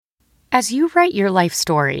As you write your life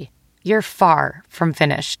story, you're far from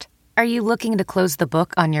finished. Are you looking to close the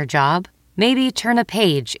book on your job? Maybe turn a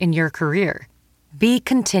page in your career? Be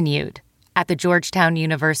continued at the Georgetown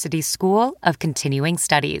University School of Continuing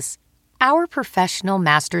Studies. Our professional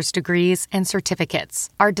master's degrees and certificates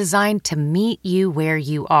are designed to meet you where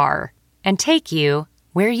you are and take you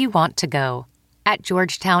where you want to go. At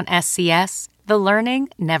Georgetown SCS, the learning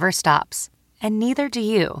never stops, and neither do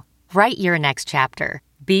you. Write your next chapter.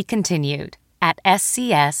 Be continued at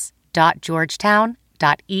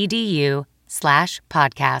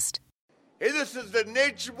scs.georgetown.edu/podcast. Hey, this is the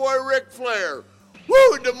Nature Boy Ric Flair.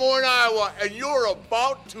 Woo, in Des Moines, Iowa, and you're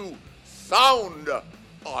about to sound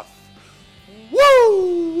off.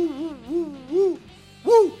 Woo! Woo! Woo!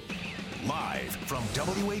 Woo! Live from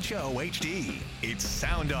WHO HD, it's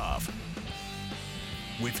Sound Off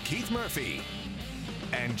with Keith Murphy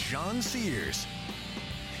and John Sears,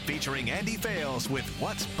 featuring Andy Fales with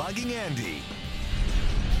What's Bugging Andy.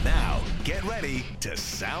 Now, get ready to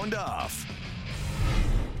sound off.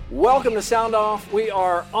 Welcome to Sound Off. We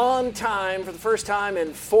are on time for the first time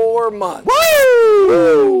in 4 months. Woo!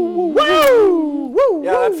 Woo! Woo! Woo!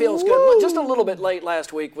 Yeah, that feels good. Just a little bit late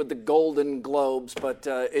last week with the Golden Globes, but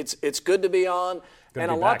it's good to be on. Good and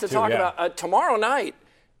to a be lot back to too, talk yeah. about. Tomorrow night,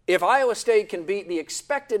 if Iowa State can beat the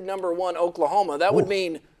expected number 1 Oklahoma, that would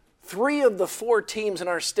mean 3 of the 4 teams in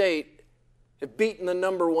our state have beaten the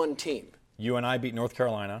number 1 team. UNI beat North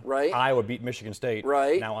Carolina. Right. Iowa beat Michigan State.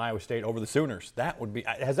 Right. Now Iowa State over the Sooners. That would be.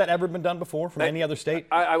 Has that ever been done before from any other state?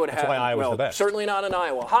 I would That's have. why Iowa's well, the best. Certainly not in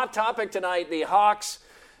Iowa. Hot topic tonight, the Hawks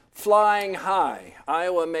flying high.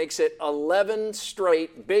 Iowa makes it 11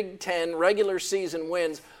 straight Big Ten regular season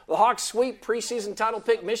wins. The Hawks sweep preseason title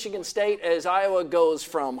pick Michigan State as Iowa goes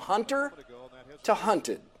from hunter to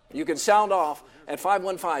hunted. You can sound off at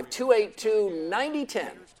 515-282-9010.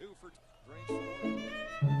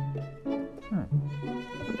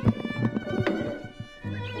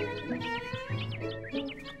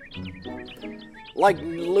 Like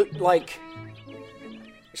Nuke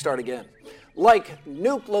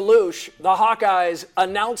LaLoosh, the Hawkeyes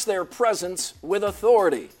announced their presence with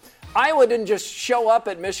authority. Iowa didn't just show up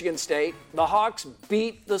at Michigan State. The Hawks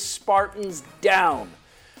beat the Spartans down.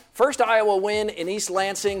 First Iowa win in East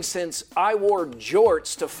Lansing since I wore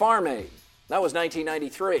jorts to Farm Aid. That was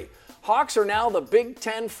 1993. Hawks are now the Big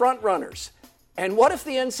Ten frontrunners. And what if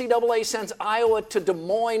the NCAA sends Iowa to Des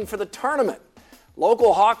Moines for the tournament?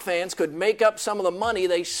 Local Hawk fans could make up some of the money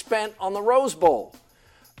they spent on the Rose Bowl.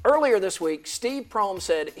 Earlier this week, Steve Prohm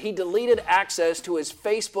said he deleted access to his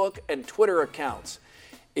Facebook and Twitter accounts.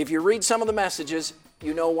 If you read some of the messages,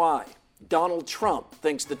 you know why. Donald Trump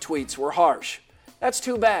thinks the tweets were harsh. That's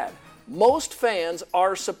too bad. Most fans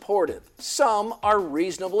are supportive. Some are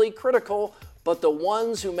reasonably critical, but the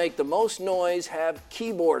ones who make the most noise have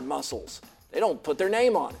keyboard muscles. They don't put their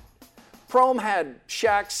name on it. Prohm had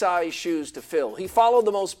Shaq-size shoes to fill. He followed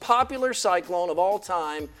the most popular Cyclone of all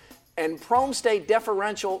time, and Prohm stayed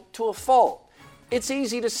deferential to a fault. It's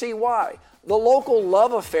easy to see why. The local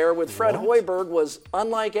love affair with Fred Hoiberg was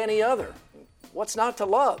unlike any other. What's not to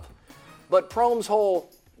love? But Prohm's whole,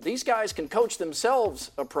 these guys can coach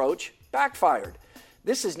themselves approach backfired.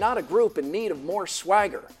 This is not a group in need of more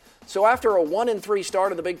swagger. So after a 1-3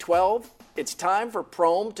 start of the Big 12, it's time for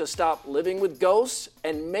Prohm to stop living with ghosts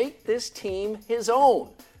and make this team his own.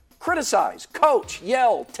 Criticize, coach,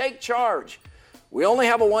 yell, take charge. We only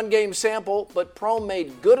have a 1-game sample, but Prohm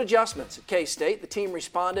made good adjustments at K-State. The team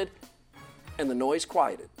responded, and the noise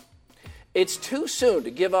quieted. It's too soon to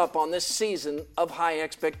give up on this season of high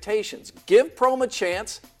expectations. Give Prohm a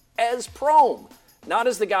chance as Prohm, not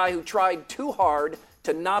as the guy who tried too hard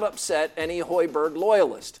to not upset any Hoiberg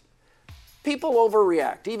loyalist. People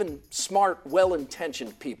overreact, even smart,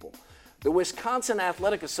 well-intentioned people. The Wisconsin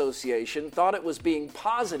Athletic Association thought it was being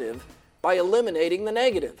positive by eliminating the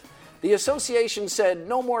negative. The association said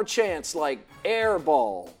no more chants like air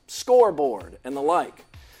ball, scoreboard, and the like.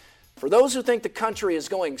 For those who think the country is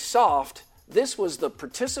going soft, this was the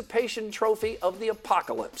participation trophy of the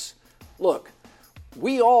apocalypse. Look,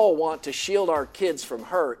 we all want to shield our kids from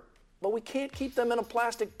hurt, but we can't keep them in a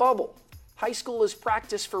plastic bubble. High school is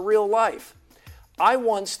practice for real life. I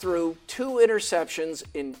once threw 2 interceptions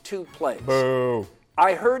in 2 plays. Boo.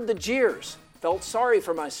 I heard the jeers, felt sorry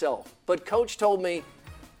for myself, but coach told me,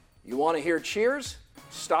 you want to hear cheers?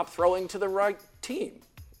 Stop throwing to the right team.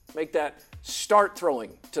 Make that start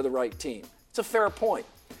throwing to the right team. It's a fair point.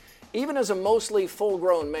 Even as a mostly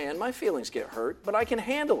full-grown man, my feelings get hurt, but I can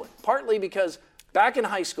handle it, partly because back in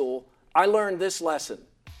high school, I learned this lesson.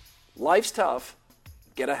 Life's tough.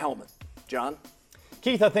 Get a helmet. John?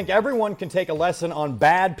 Keith, I think everyone can take a lesson on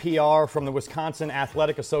bad PR from the Wisconsin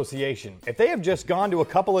Athletic Association. If they have just gone to a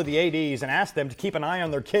couple of the ADs and asked them to keep an eye on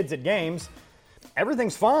their kids at games,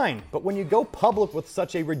 everything's fine. But when you go public with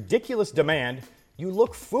such a ridiculous demand, you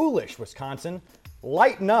look foolish, Wisconsin.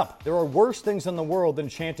 Lighten up. There are worse things in the world than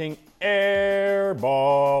chanting air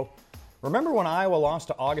ball. Remember when Iowa lost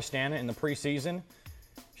to Augustana in the preseason?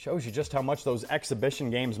 Shows you just how much those exhibition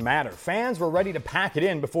games matter. Fans were ready to pack it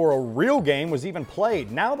in before a real game was even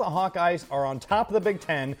played. Now the Hawkeyes are on top of the Big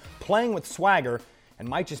Ten, playing with swagger, and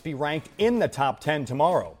might just be ranked in the top 10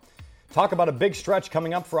 tomorrow. Talk about a big stretch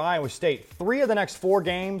coming up for Iowa State. 3 of the next 4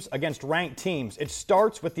 games against ranked teams. It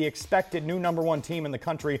starts with the expected new number 1 team in the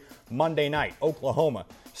country Monday night, Oklahoma.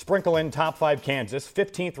 Sprinkle in top 5 Kansas,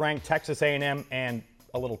 15th ranked Texas A&M, and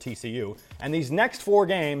a little TCU. And these next 4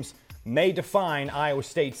 games may define Iowa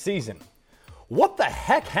State's season. What the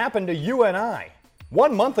heck happened to UNI?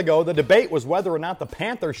 1 month ago, the debate was whether or not the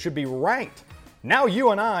Panthers should be ranked. Now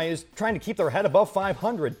UNI is trying to keep their head above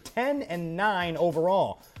 500, 10-9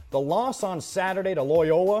 overall. The loss on Saturday to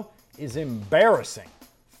Loyola is embarrassing.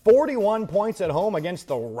 41 points at home against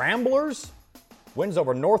the Ramblers. Wins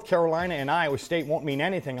over North Carolina and Iowa State won't mean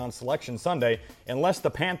anything on Selection Sunday unless the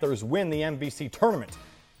Panthers win the MVC tournament,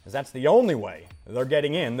 as that's the only way they're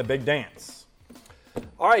getting in the big dance.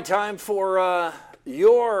 All right, time for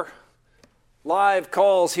your live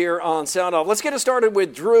calls here on Sound Off. Let's get it started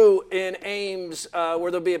with Drew in Ames,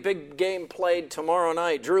 where there'll be a big game played tomorrow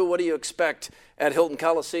night. Drew, what do you expect at Hilton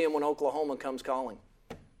Coliseum when Oklahoma comes calling?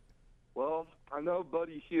 Well, I know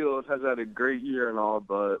Buddy Hield has had a great year and all,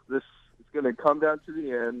 but this is going to come down to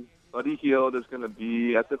the end. Buddy Hield is going to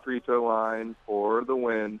be at the free throw line for the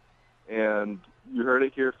win, and you heard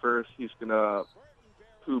it here first. He's going to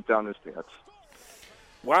poop down his pants.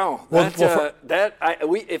 Wow, if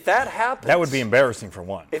that happens, that would be embarrassing for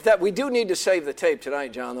one. We do need to save the tape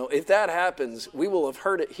tonight, John. Though, if that happens, we will have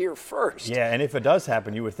heard it here first. Yeah, and if it does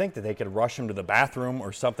happen, you would think that they could rush him to the bathroom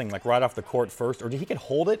or something, like right off the court first, or he could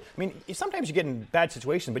hold it. I mean, sometimes you get in bad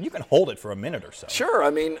situations, but you can hold it for a minute or so. Sure.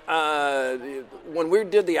 I mean, when we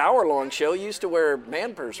did the hour-long show, you used to wear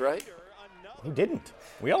man purse, right? He didn't.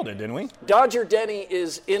 We all did, didn't we? Dodger Denny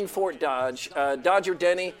is in Fort Dodge. Dodger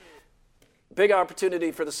Denny. Big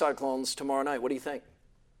opportunity for the Cyclones tomorrow night. What do you think?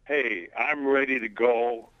 Hey, I'm ready to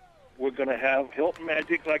go. We're going to have Hilton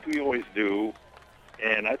Magic like we always do,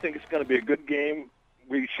 and I think it's going to be a good game.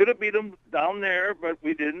 We should have beat them down there, but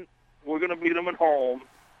we didn't. We're going to beat them at home.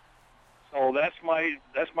 So that's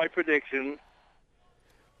my prediction.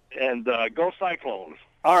 And go Cyclones.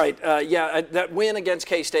 All right, that win against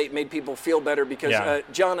K-State made people feel better because,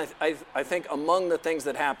 John, I think among the things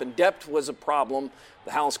that happened, depth was a problem,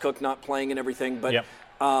 the Howells Cook not playing and everything, but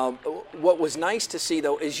what was nice to see,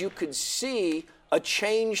 though, is you could see a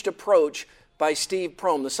changed approach by Steve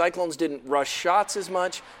Prohm. The Cyclones didn't rush shots as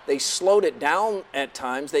much. They slowed it down at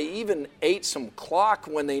times. They even ate some clock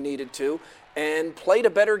when they needed to and played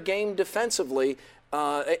a better game defensively.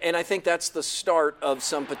 And I think that's the start of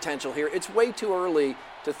some potential here. It's way too early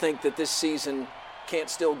to think that this season can't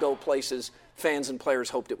still go places fans and players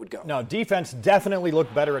hoped it would go. No, defense definitely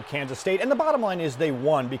looked better at Kansas State. And the bottom line is they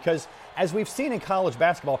won because, as we've seen in college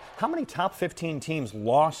basketball, how many top 15 teams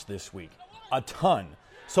lost this week? A ton.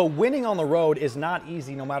 So winning on the road is not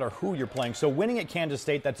easy no matter who you're playing. So winning at Kansas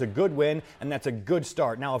State, that's a good win, and that's a good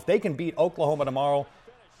start. Now, if they can beat Oklahoma tomorrow,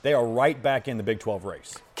 they are right back in the Big 12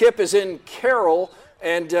 race. Kip is in Carroll.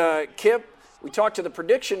 And, Kip, we talked to the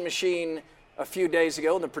prediction machine a few days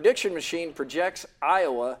ago, and the prediction machine projects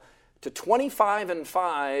Iowa to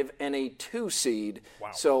 25-5 and a 2 seed.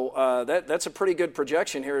 Wow. So that's a pretty good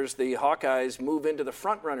projection here as the Hawkeyes move into the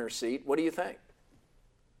front-runner seat. What do you think?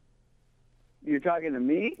 You're talking to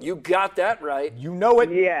me? You got that right. You know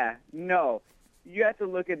it. Yeah, no. You have to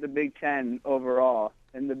look at the Big Ten overall.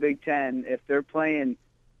 And the Big Ten, if they're playing –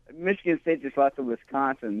 Michigan State just lost to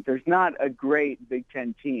Wisconsin. There's not a great Big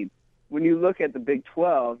Ten team. When you look at the Big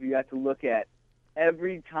 12, you have to look at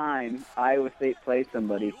every time Iowa State plays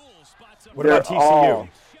somebody. What about TCU?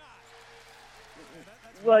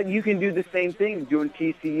 Well, you can do the same thing. Doing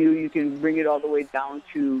TCU, you can bring it all the way down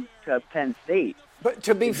to Penn State. But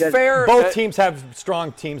to be fair, both teams have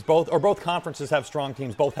strong teams. Both conferences have strong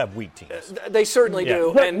teams. Both have weak teams. They certainly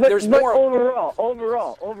do. But, and there's more. Overall,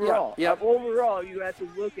 Yeah. overall, you have to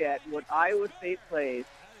look at what Iowa State plays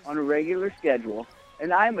on a regular schedule.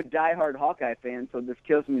 And I'm a diehard Hawkeye fan, so this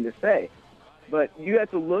kills me to say, but you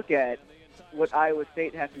have to look at what Iowa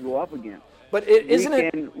State has to go up against. But isn't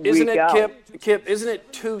it, Kip? Isn't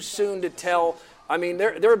it too soon to tell? I mean,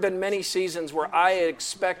 there have been many seasons where I had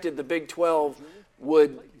expected the Big 12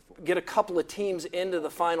 would get a couple of teams into the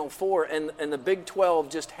Final Four, and the Big 12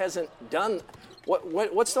 just hasn't done.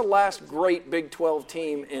 What's the last great Big 12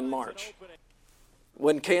 team in March?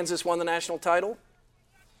 When Kansas won the national title?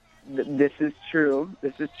 This is true.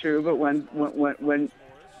 But when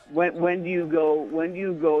do you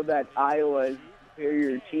go that Iowa is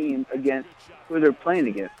superior team against who they're playing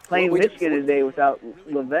against? Playing Michigan today without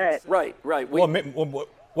Levet. Right.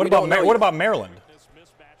 What about Maryland?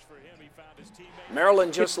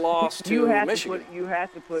 Maryland just lost to Michigan. You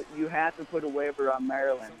have to put a waiver on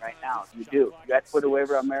Maryland right now. You do. You have to put a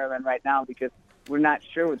waiver on Maryland right now because we're not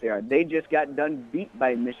sure what they are. They just got done beat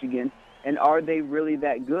by Michigan, and are they really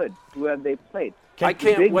that good? Who have they played? I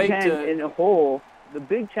can't wait to. The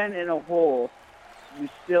Big Ten in a whole, you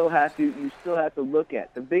still have to look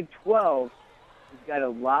at. The Big 12 has got a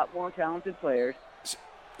lot more talented players.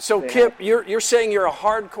 So, Kip, you're saying you're a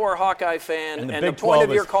hardcore Hawkeye fan, and the point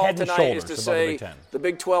of your call tonight is to say the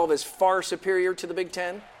Big 12 is far superior to the Big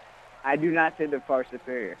 10? I do not say they're far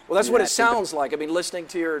superior. Well, that's what it sounds like. I mean, listening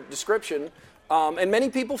to your description, and many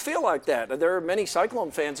people feel like that. There are many Cyclone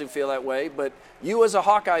fans who feel that way, but you as a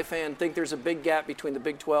Hawkeye fan think there's a big gap between the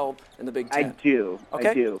Big 12 and the Big 10. I do. Okay?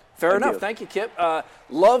 I do. Fair enough. Thank you, Kip.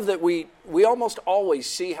 Love that we almost always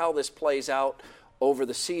see how this plays out over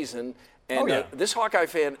the season. And this Hawkeye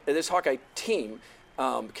team,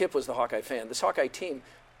 Kip was the Hawkeye fan. This Hawkeye team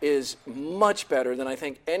is much better than I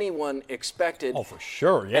think anyone expected. Oh, for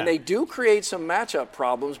sure, yeah. And they do create some matchup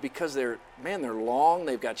problems because they're long.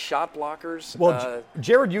 They've got shot blockers. Well,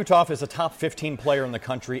 Jared Utoff is a top 15 player in the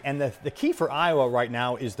country, and the key for Iowa right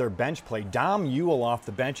now is their bench play. Dom Ewell off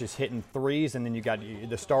the bench is hitting threes, and then you got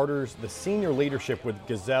the starters, the senior leadership with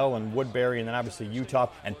Gazelle and Woodbury, and then obviously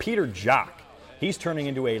Utoff and Peter Jock. He's turning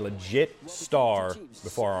into a legit star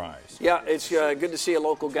before our eyes. Yeah, it's good to see a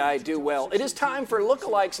local guy do well. It is time for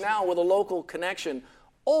lookalikes now with a local connection.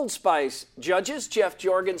 Old Spice judges, Jeff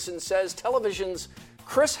Jorgensen says, television's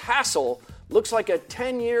Chris Hassel looks like a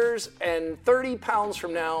 10 years and 30 pounds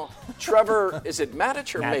from now, Trevor, is it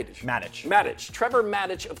Matich or Matich? Matich. Trevor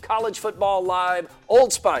Matich of College Football Live.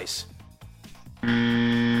 Old Spice.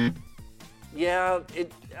 Yeah,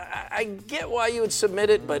 I get why you would submit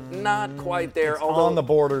it, but not quite there. It's on the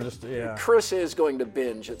border, Chris is going to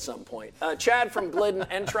binge at some point. Chad from Glidden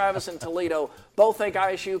and Travis in Toledo both think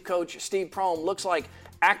ISU coach Steve Prohm looks like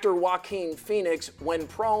actor Joaquin Phoenix when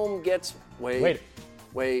Prohm gets Wait.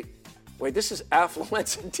 This is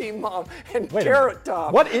Affluence and Team Mom and Carrot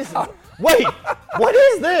Top. What is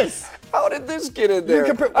this? How did this get in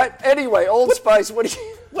there? Anyway, Old Spice, what is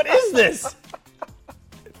this?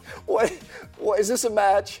 What is this a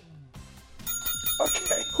match?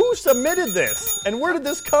 Okay. Who submitted this? And where did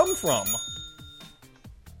this come from?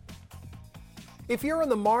 If you're in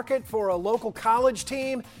the market for a local college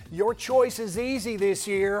team, your choice is easy this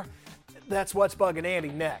year. That's what's bugging Andy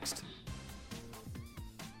next.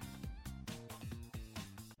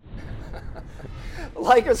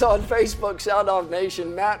 Like us on Facebook, Sound Off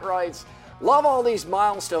Nation. Matt writes, love all these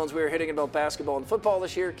milestones we are hitting in both basketball and football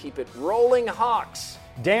this year. Keep it rolling, Hawks.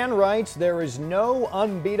 Dan writes, there is no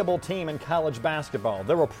unbeatable team in college basketball.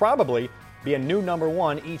 There will probably be a new number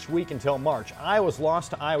one each week until March. Iowa's loss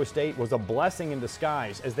to Iowa State was a blessing in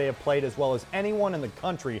disguise, as they have played as well as anyone in the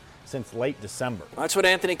country since late December. That's what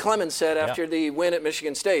Anthony Clemens said after the win at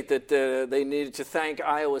Michigan State, that they needed to thank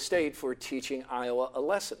Iowa State for teaching Iowa a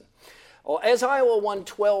lesson. Well, as Iowa won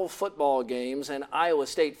 12 football games and Iowa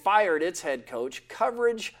State fired its head coach,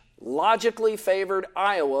 coverage logically favored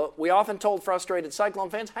Iowa. We often told frustrated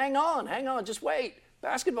Cyclone fans, hang on, just wait.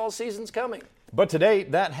 Basketball season's coming. But to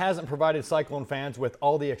date, that hasn't provided Cyclone fans with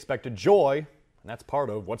all the expected joy, and that's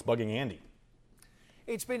part of what's bugging Andy.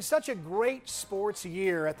 It's been such a great sports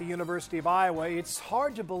year at the University of Iowa, it's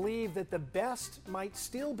hard to believe that the best might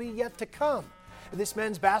still be yet to come. This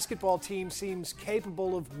men's basketball team seems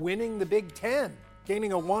capable of winning the Big Ten,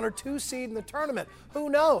 gaining a 1 or 2 seed in the tournament. Who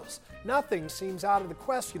knows? Nothing seems out of the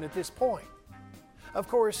question at this point. Of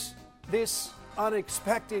course, this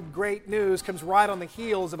unexpected great news comes right on the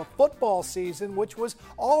heels of a football season which was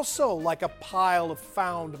also like a pile of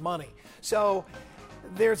found money. So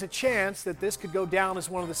there's a chance that this could go down as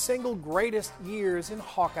one of the single greatest years in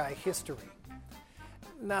Hawkeye history.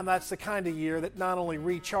 Now, that's the kind of year that not only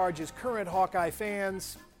recharges current Hawkeye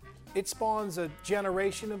fans, it spawns a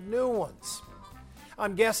generation of new ones.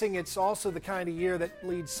 I'm guessing it's also the kind of year that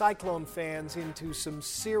leads Cyclone fans into some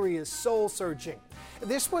serious soul-searching.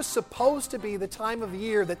 This was supposed to be the time of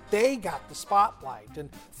year that they got the spotlight and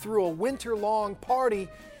threw a winter-long party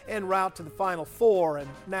en route to the Final Four and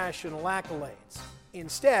national accolades.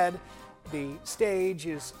 Instead, the stage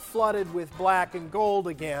is flooded with black and gold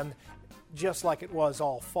again, just like it was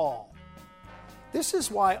all fall. This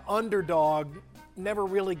is why underdog never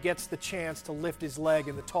really gets the chance to lift his leg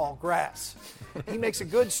in the tall grass. He makes a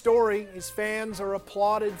good story. His fans are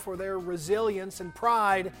applauded for their resilience and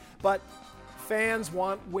pride, but fans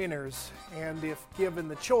want winners, and if given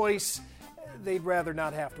the choice, they'd rather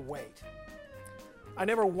not have to wait. I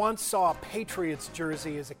never once saw a Patriots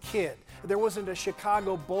jersey as a kid. There wasn't a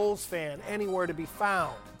Chicago Bulls fan anywhere to be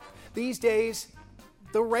found. These days,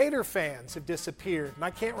 the Raider fans have disappeared, and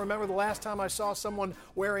I can't remember the last time I saw someone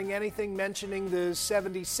wearing anything mentioning the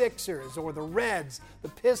 76ers or the Reds, the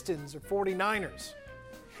Pistons, or 49ers.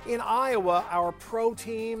 In Iowa, our pro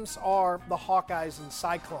teams are the Hawkeyes and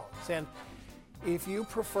Cyclones, and if you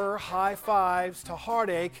prefer high fives to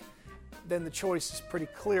heartache, then the choice is pretty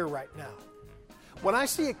clear right now. When I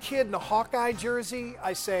see a kid in a Hawkeye jersey,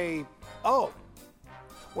 I say, oh.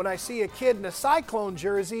 When I see a kid in a Cyclone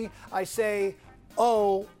jersey, I say,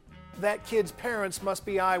 oh, that kid's parents must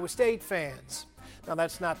be Iowa State fans. Now,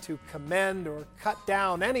 that's not to commend or cut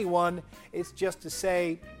down anyone. It's just to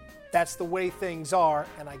say that's the way things are,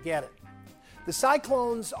 and I get it. The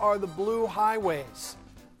Cyclones are the blue highways.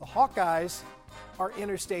 The Hawkeyes are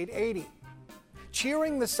Interstate 80.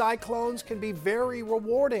 Cheering the Cyclones can be very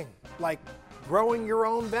rewarding, like growing your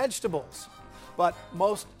own vegetables. But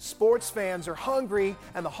most sports fans are hungry,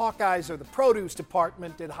 and the Hawkeyes are the produce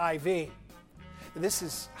department at Hy-Vee. This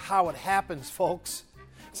is how it happens, folks.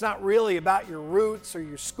 It's not really about your roots or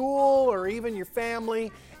your school or even your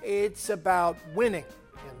family. It's about winning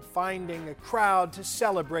and finding a crowd to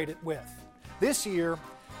celebrate it with. This year,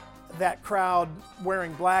 that crowd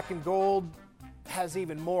wearing black and gold has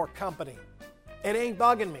even more company. It ain't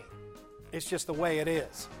bugging me. It's just the way it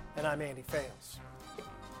is. And I'm Andy Fales.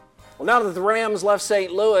 Well, now that the Rams left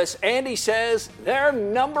St. Louis, Andy says they're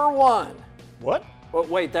number one. What? Well,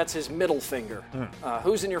 wait, that's his middle finger.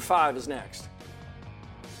 Who's in your 5 is next.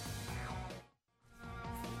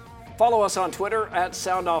 Follow us on Twitter at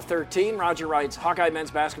SoundOff13. Roger writes, Hawkeye men's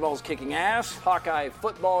basketball is kicking ass. Hawkeye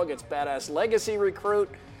football gets badass legacy recruit.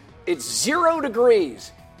 It's 0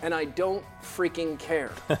 degrees, and I don't freaking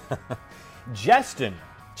care. Justin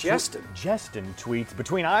tweets,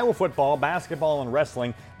 between Iowa football, basketball, and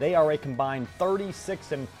wrestling, they are a combined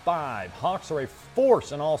 36-5. Hawks are a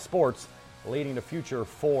force in all sports, leading to future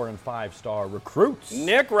 4- and 5-star recruits.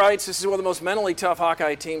 Nick writes, this is one of the most mentally tough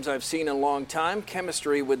Hawkeye teams I've seen in a long time.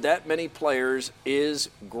 Chemistry with that many players is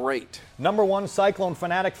great. Number 1 Cyclone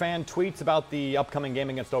Fanatic fan tweets about the upcoming game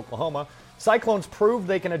against Oklahoma. Cyclones prove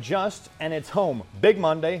they can adjust, and it's home. Big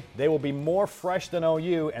Monday. They will be more fresh than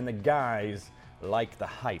OU, and the guys like the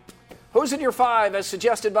hype. Who's in your 5, as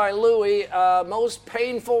suggested by Louie? Most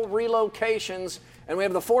painful relocations. And we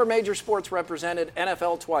have the 4 major sports represented,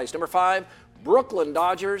 NFL twice. Number 5, Brooklyn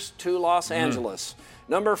Dodgers to Los Angeles.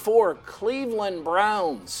 Number 4, Cleveland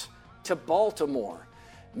Browns to Baltimore.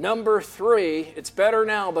 Number 3, it's better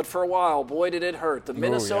now, but for a while, boy, did it hurt. The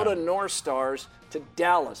Minnesota North Stars to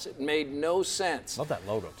Dallas. It made no sense. Love that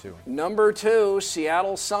logo, too. Number 2,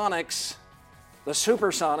 Seattle Sonics, the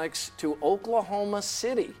Supersonics to Oklahoma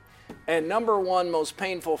City. And number 1 most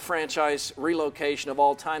painful franchise relocation of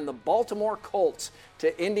all time, the Baltimore Colts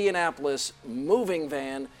to Indianapolis moving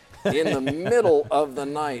van in the middle of the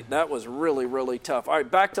night. That was really, really tough. All right,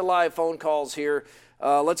 back to live phone calls here.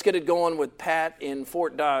 Let's get it going with Pat in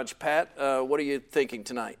Fort Dodge. Pat, what are you thinking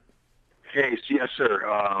tonight? Hey, yes, sir.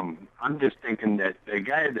 I'm just thinking that the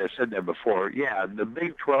guy that said that before, yeah, the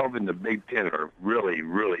Big 12 and the Big 10 are really,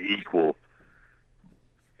 really equal.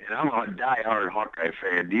 And I'm a die-hard Hawkeye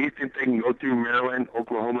fan. Do you think they can go through Maryland,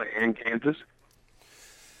 Oklahoma, and Kansas?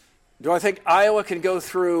 Do I think Iowa can go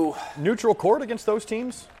through neutral court against those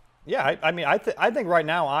teams? Yeah, I think right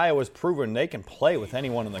now Iowa's proven they can play with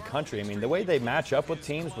anyone in the country. I mean, the way they match up with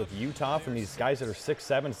teams, with Utah and these guys that are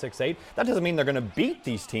 6'7", 6'8", that doesn't mean they're going to beat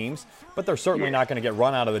these teams, but they're certainly not going to get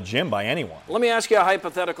run out of the gym by anyone. Let me ask you a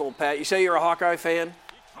hypothetical, Pat. You say you're a Hawkeye fan?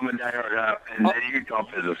 I'm a diehard, and then Utah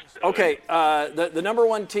is a... Okay, the number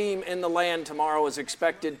 1 team in the land tomorrow is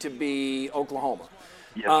expected to be Oklahoma.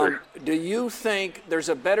 Yes, sir. Do you think there's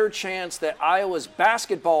a better chance that Iowa's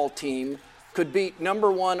basketball team could beat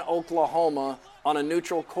number 1 Oklahoma on a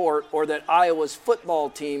neutral court, or that Iowa's football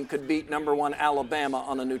team could beat number 1 Alabama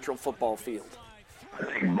on a neutral football field? I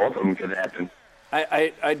think both of them could happen.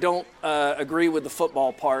 I don't agree with the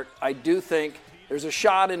football part. I do think there's a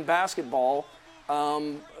shot in basketball.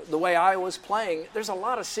 The way Iowa's playing, there's a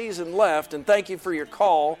lot of season left, and thank you for your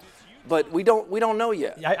call, but we don't know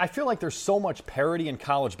yet. I feel like there's so much parity in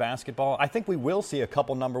college basketball. I think we will see a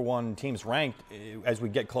couple number 1 teams ranked as we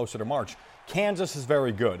get closer to March. Kansas is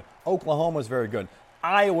very good. Oklahoma is very good.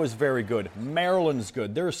 Iowa's very good. Maryland's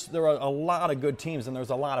good. There are a lot of good teams, and there's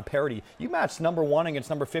a lot of parity. You match number 1 against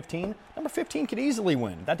number 15. Number 15 could easily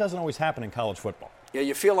win. That doesn't always happen in college football. Yeah,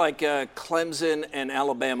 you feel like Clemson and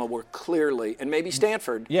Alabama were clearly, and maybe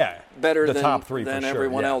Stanford, better the than, top three than for sure,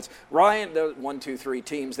 everyone else. Ryan, the 1, 2, 3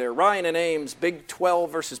 teams there. Ryan and Ames, Big 12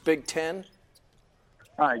 versus Big 10.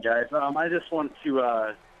 Hi, guys. I just want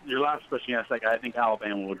to, your last question you asked, I think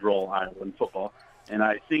Alabama would roll Iowa in football, and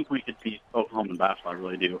I think we could beat Oklahoma in basketball. I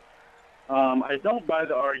really do. I don't buy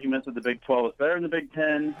the argument that the Big 12 is better than the Big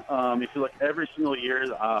 10. If you look every single year,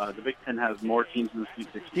 the Big 10 has more teams in the Sweet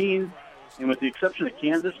 16. And with the exception of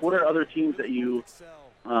Kansas, what are other teams that you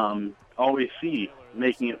always see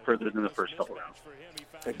making it further than the first couple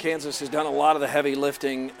rounds? Kansas has done a lot of the heavy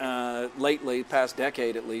lifting lately, past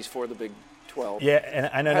decade at least, for the Big 12. Yeah, and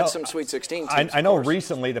I know had some Sweet 16 teams. I know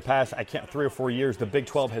recently, the past 3 or 4 years, the Big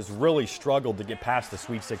 12 has really struggled to get past the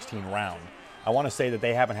Sweet 16 round. I want to say that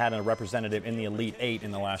they haven't had a representative in the Elite 8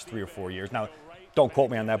 in the last 3 or 4 years. Now, don't quote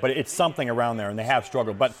me on that, but it's something around there, and they have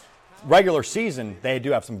struggled. But regular season, they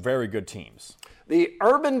do have some very good teams. The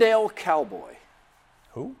Urbandale Cowboy.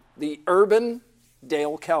 Who? The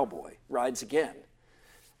Urbandale Cowboy rides again.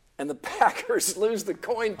 And the Packers lose the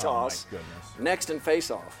coin toss next in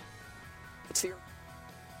face-off. It's here.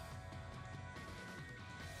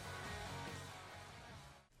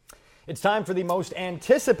 It's time for the most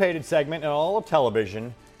anticipated segment in all of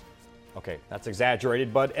television. Okay, that's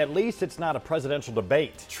exaggerated, but at least it's not a presidential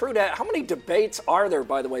debate. True that. How many debates are there,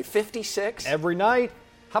 by the way? 56? Every night.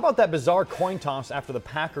 How about that bizarre coin toss after the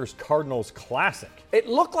Packers-Cardinals Classic? It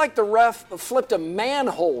looked like the ref flipped a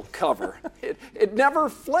manhole cover. It never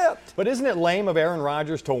flipped. But isn't it lame of Aaron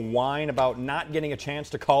Rodgers to whine about not getting a chance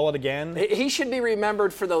to call it again? He should be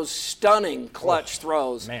remembered for those stunning clutch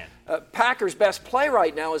throws. Man. Packers' best play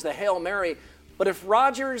right now is the Hail Mary. But if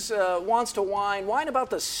Rodgers wants to whine about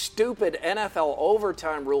the stupid NFL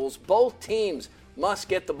overtime rules. Both teams must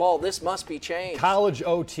get the ball. This must be changed. College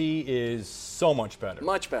OT is so much better.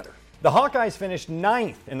 Much better. The Hawkeyes finished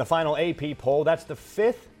 9th in the final AP poll. That's the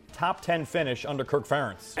 5th top 10 finish under Kirk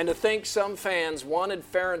Ferentz. And to think some fans wanted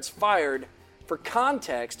Ferentz fired. For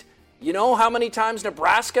context, you know how many times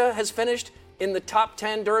Nebraska has finished in the top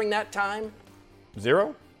 10 during that time?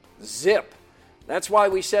 0? Zip. That's why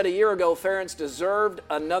we said a year ago Ferentz deserved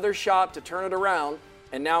another shot to turn it around,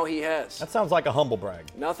 and now he has. That sounds like a humble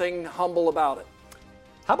brag. Nothing humble about it.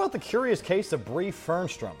 How about the curious case of Bree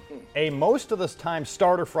Fernstrom, a most of the time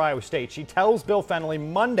starter for Iowa State? She tells Bill Fennelly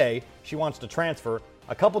Monday she wants to transfer.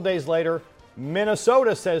 A couple days later,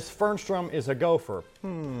 Minnesota says Fernstrom is a gopher.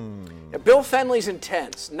 Yeah, Bill Fennelly's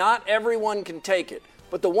intense. Not everyone can take it.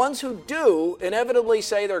 But the ones who do inevitably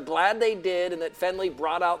say they're glad they did and that Fennelly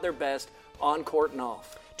brought out their best on court and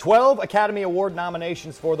off. 12 Academy Award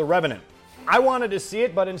nominations for The Revenant. I wanted to see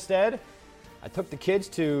it, but instead, I took the kids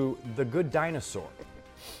to The Good Dinosaur.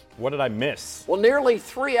 What did I miss? Well, nearly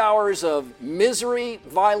 3 hours of misery,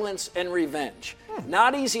 violence, and revenge.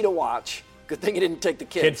 Not easy to watch. Good thing you didn't take the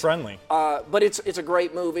kids. Kid-friendly. But it's a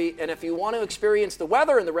great movie, and if you want to experience the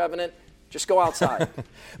weather in The Revenant, just go outside.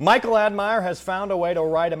 Michael Admire has found a way to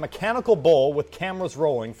ride a mechanical bull with cameras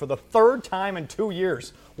rolling for the 3rd time in 2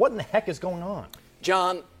 years. What in the heck is going on?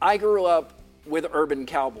 John, I grew up with Urban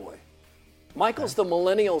Cowboy. Michael's the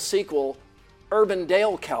millennial sequel,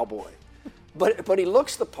 Urbandale Cowboy. But he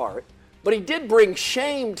looks the part. But he did bring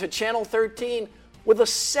shame to Channel 13 with a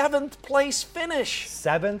 7th place finish.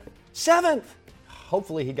 7th? 7th.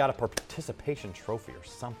 Hopefully he got a participation trophy or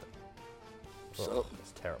something. So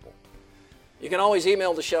it's terrible. You can always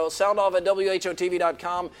email the show,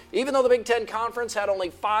 soundoff@whotv.com. Even though the Big Ten Conference had only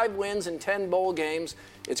 5 wins in 10 bowl games,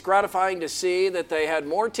 it's gratifying to see that they had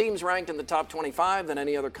more teams ranked in the top 25 than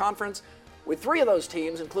any other conference, with 3 of those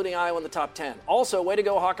teams, including Iowa, in the top 10. Also, way to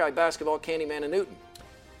go Hawkeye basketball, Candyman and Newton.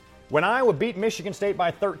 When Iowa beat Michigan State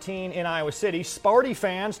by 13 in Iowa City, Sparty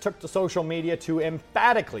fans took to social media to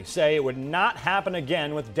emphatically say it would not happen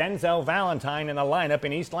again with Denzel Valentine in the lineup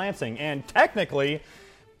in East Lansing. And technically,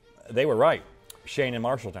 they were right. Shane in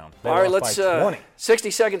Marshalltown. All right, let's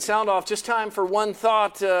 60-second sound off. Just time for one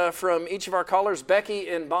thought from each of our callers. Becky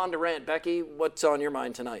in Bondurant. Becky, what's on your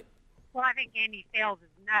mind tonight? Well, I think Andy Sales is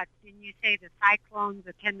nuts. Didn't you say the Cyclones'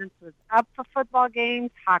 attendance was up for football games,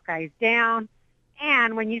 Hawkeyes down?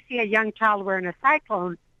 And when you see a young child wearing a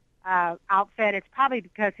Cyclone outfit, it's probably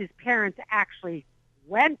because his parents actually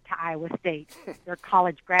went to Iowa State. They're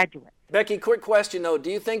college graduates. Becky, quick question, though. Do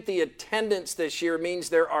you think the attendance this year means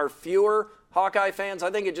there are fewer Hawkeye fans?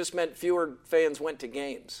 I think it just meant fewer fans went to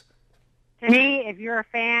games. To me, if you're a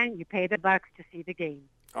fan, you pay the bucks to see the game.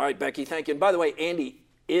 All right, Becky, thank you. And by the way, Andy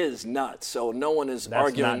is nuts. So no one is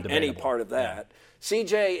arguing any part of that. Yeah.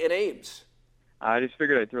 CJ and Ames. I just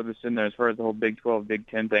figured I'd throw this in there as far as the whole Big 12, Big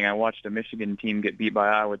 10 thing. I watched a Michigan team get beat by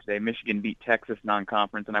Iowa today. Michigan beat Texas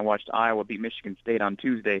non-conference, and I watched Iowa beat Michigan State on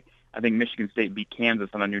Tuesday. I think Michigan State beat Kansas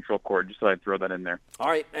on a neutral court, just so I'd throw that in there. All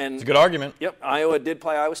right. And it's a good argument. Yep, Iowa did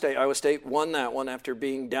play Iowa State. Iowa State won that one after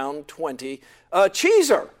being down 20.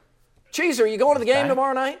 Cheeser, you going to the game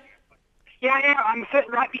tomorrow night? Yeah, I'm sitting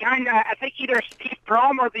right behind, I think, either Steve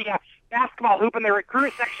Prohm or the basketball hoop in the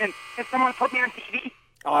recruit section. If someone put me on TV.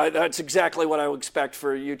 That's exactly what I would expect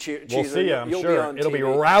for you, Cheeser. We'll see you, I'm You'll sure. Be on It'll TV. be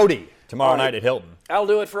rowdy tomorrow night at Hilton. That'll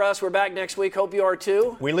do it for us. We're back next week. Hope you are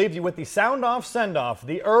too. We leave you with the sound-off send-off.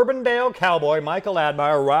 The Urbandale Cowboy, Michael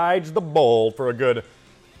Admire, rides the bull for a good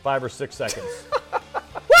 5 or 6 seconds.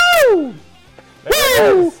 Woo!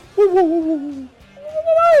 Woo! Woo!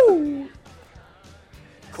 Woo!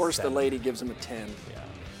 Of course, the lady gives him a 10. Yeah,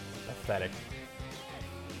 pathetic.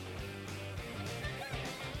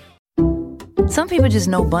 Some people just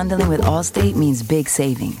know bundling with Allstate means big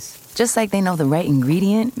savings. Just like they know the right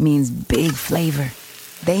ingredient means big flavor.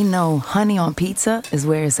 They know honey on pizza is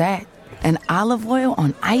where it's at. And olive oil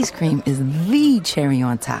on ice cream is the cherry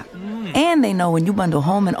on top. And they know when you bundle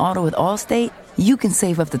home and auto with Allstate, you can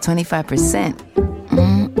save up to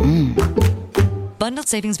 25%. Bundled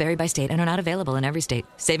savings vary by state and are not available in every state.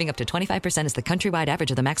 Saving up to 25% is the countrywide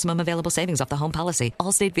average of the maximum available savings off the home policy.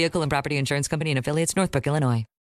 Allstate Vehicle and Property Insurance Company and affiliates, Northbrook, Illinois.